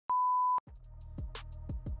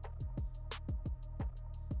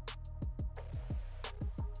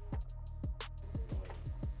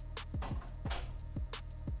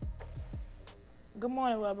Good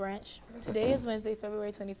morning, Well Branch. Today is Wednesday,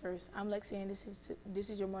 February 21st. I'm Lexi, and this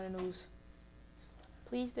is your morning news.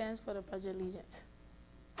 Please stand for the Pledge of Allegiance.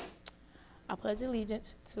 I pledge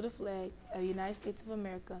allegiance to the flag of the United States of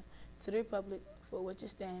America, to the republic for which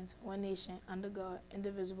it stands, one nation, under God,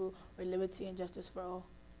 indivisible, with liberty and justice for all.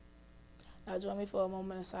 Now join me for a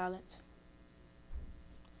moment of silence.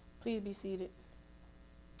 Please be seated.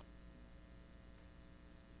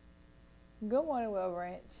 Good morning, Well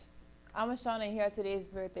Branch. I'm Ashana, and here are today's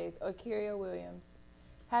birthdays. Akiria Williams.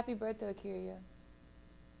 Happy birthday, Akiria.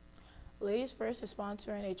 Ladies First is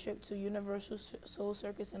sponsoring a trip to Universal Soul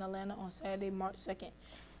Circus in Atlanta on Saturday, March 2nd.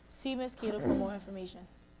 See Ms. Keto for more information.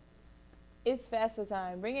 It's FAFSA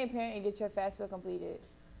time. Bring a parent and get your FAFSA completed.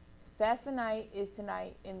 FAFSA night is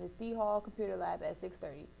tonight in the C Hall Computer Lab at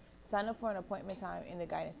 6:30. Sign up for an appointment time in the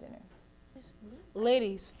Guidance Center.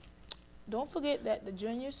 Ladies, don't forget that the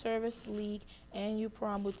Junior Service League annual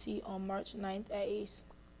prom boutique on March 9th at Ace.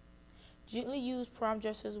 Gently used prom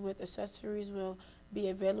dresses with accessories will be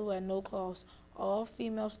available at no cost. All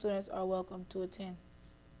female students are welcome to attend.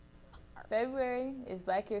 February is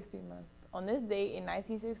Black History Month. On this date in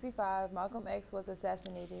 1965, Malcolm X was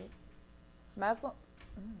assassinated. Malcolm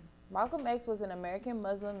X was an American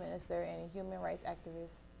Muslim minister and a human rights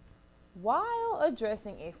activist. While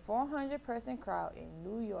addressing a 400-person crowd in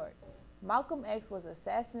New York, Malcolm X was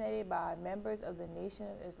assassinated by members of the Nation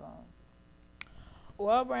of Islam.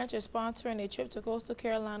 Well Branch is sponsoring a trip to Coastal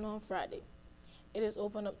Carolina on Friday. It is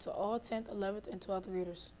open up to all 10th, 11th, and 12th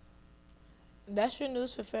graders. That's your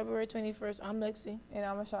news for February 21st. I'm Lexi. And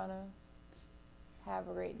I'm Ashana. Have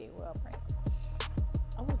a great day, Well Branch.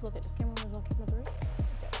 I was looking at this camera. Was on camera 3?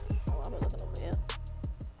 Oh, I've been looking over here.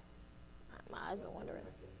 My eyes been wandering.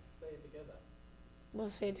 Say it together. We'll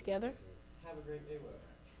say it together. Have a great day, Will.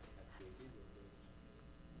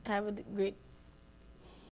 Have a great